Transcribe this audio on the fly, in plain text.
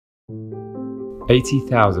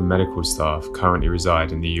80,000 medical staff currently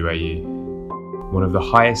reside in the UAE, one of the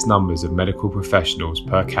highest numbers of medical professionals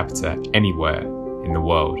per capita anywhere in the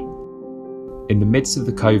world. In the midst of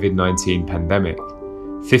the COVID-19 pandemic,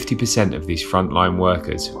 50% of these frontline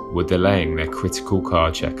workers were delaying their critical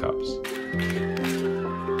car checkups.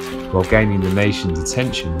 While gaining the nation's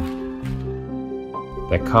attention,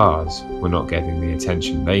 their cars were not getting the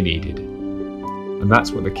attention they needed. And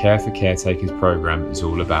that's what the Care for Caretakers programme is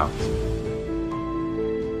all about.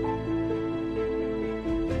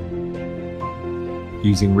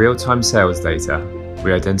 Using real-time sales data,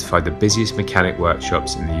 we identified the busiest mechanic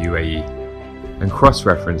workshops in the UAE and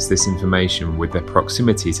cross-referenced this information with their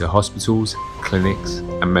proximity to hospitals, clinics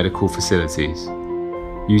and medical facilities.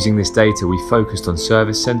 Using this data, we focused on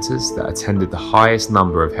service centres that attended the highest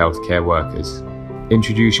number of healthcare workers,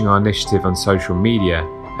 introducing our initiative on social media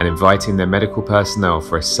and inviting their medical personnel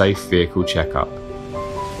for a safe vehicle checkup.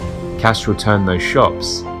 Castrol turned those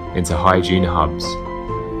shops into hygiene hubs.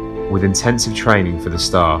 With intensive training for the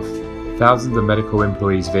staff, thousands of medical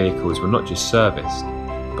employees' vehicles were not just serviced,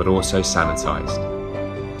 but also sanitised.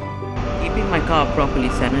 Keeping my car properly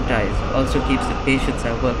sanitized also keeps the patients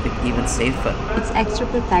I work with even safer. It's extra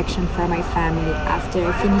protection for my family after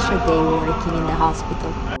I finish a day working in the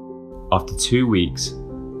hospital. After 2 weeks,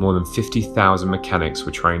 more than 50,000 mechanics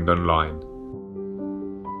were trained online,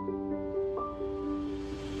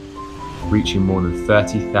 reaching more than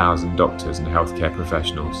 30,000 doctors and healthcare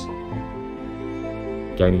professionals,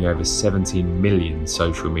 gaining over 17 million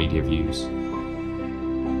social media views.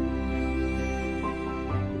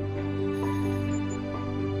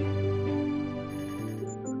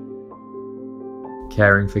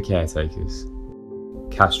 Caring for caretakers.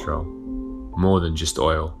 Castrol, more than just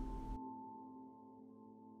oil.